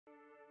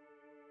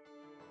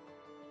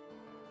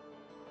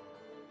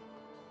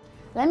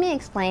Let me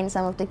explain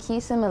some of the key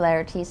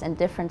similarities and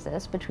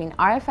differences between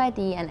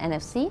RFID and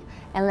NFC,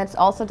 and let's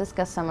also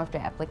discuss some of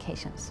their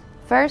applications.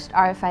 First,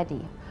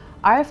 RFID.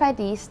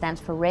 RFID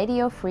stands for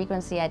Radio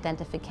Frequency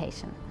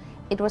Identification.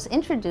 It was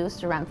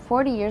introduced around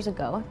 40 years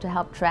ago to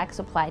help track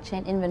supply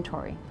chain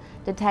inventory.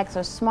 The tags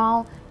are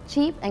small,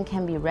 cheap, and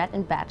can be read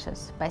in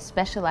batches by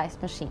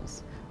specialized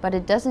machines, but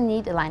it doesn't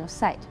need a line of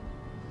sight.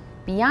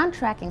 Beyond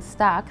tracking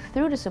stock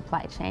through the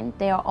supply chain,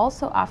 they are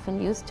also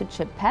often used to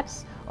chip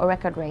pets or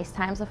record race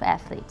times of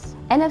athletes.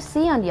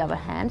 NFC, on the other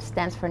hand,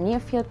 stands for Near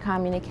Field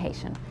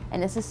Communication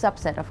and is a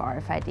subset of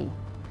RFID.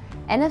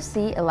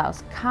 NFC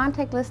allows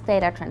contactless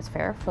data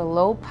transfer for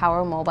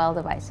low-power mobile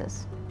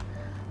devices.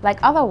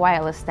 Like other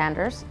wireless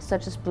standards,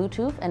 such as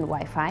Bluetooth and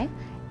Wi-Fi,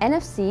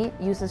 NFC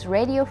uses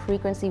radio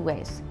frequency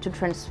waves to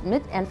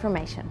transmit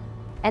information.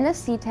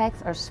 NFC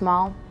tags are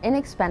small,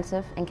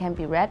 inexpensive, and can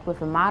be read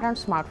with a modern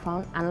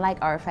smartphone, unlike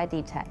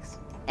RFID tags.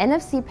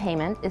 NFC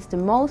payment is the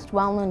most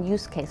well-known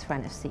use case for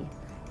NFC.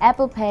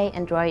 Apple Pay,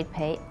 Android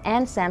Pay,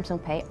 and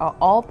Samsung Pay are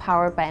all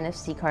powered by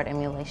NFC card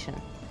emulation.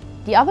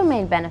 The other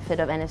main benefit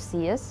of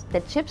NFC is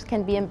that chips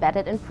can be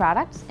embedded in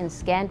products and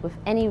scanned with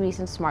any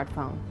recent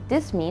smartphone.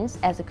 This means,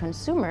 as a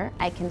consumer,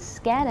 I can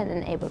scan an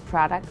enabled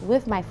product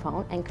with my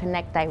phone and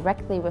connect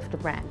directly with the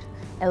brand,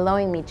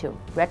 allowing me to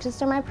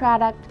register my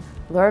product,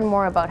 learn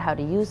more about how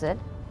to use it,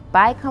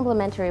 buy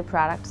complementary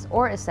products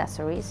or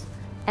accessories,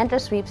 enter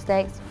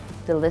sweepstakes,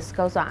 the list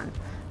goes on.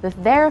 With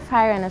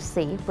Verifier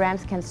NFC,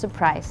 brands can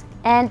surprise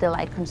and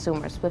delight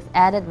consumers with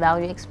added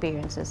value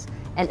experiences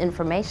and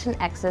information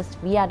accessed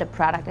via the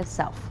product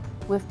itself.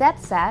 With that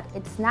said,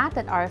 it's not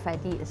that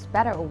RFID is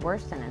better or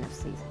worse than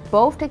NFC.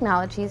 Both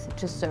technologies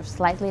just serve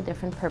slightly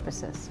different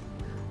purposes.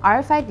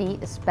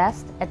 RFID is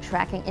best at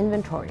tracking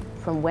inventory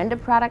from when the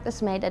product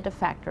is made at the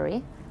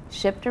factory,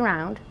 shipped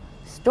around,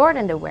 stored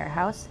in the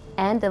warehouse,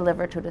 and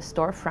delivered to the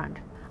storefront.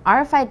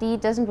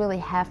 RFID doesn't really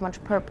have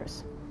much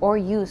purpose or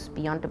use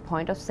beyond the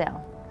point of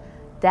sale.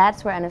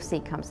 That's where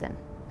NFC comes in.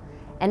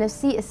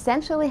 NFC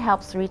essentially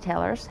helps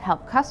retailers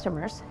help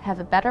customers have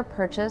a better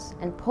purchase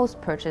and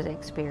post-purchase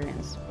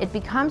experience. It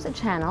becomes a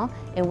channel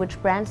in which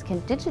brands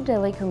can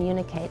digitally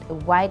communicate a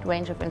wide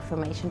range of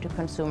information to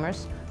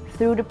consumers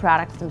through the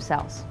products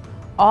themselves,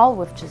 all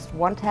with just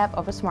one tap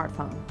of a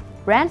smartphone.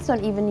 Brands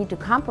don't even need to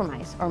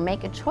compromise or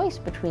make a choice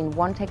between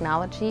one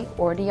technology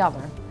or the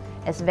other,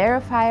 as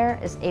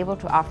Verifier is able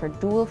to offer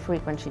dual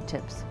frequency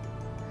chips.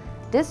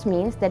 This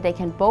means that they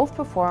can both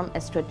perform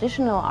as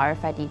traditional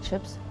RFID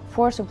chips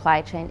for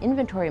supply chain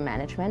inventory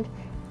management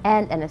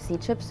and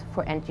NFC chips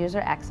for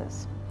end-user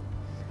access.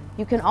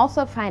 You can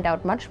also find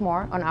out much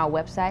more on our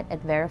website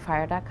at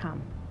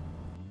verifier.com.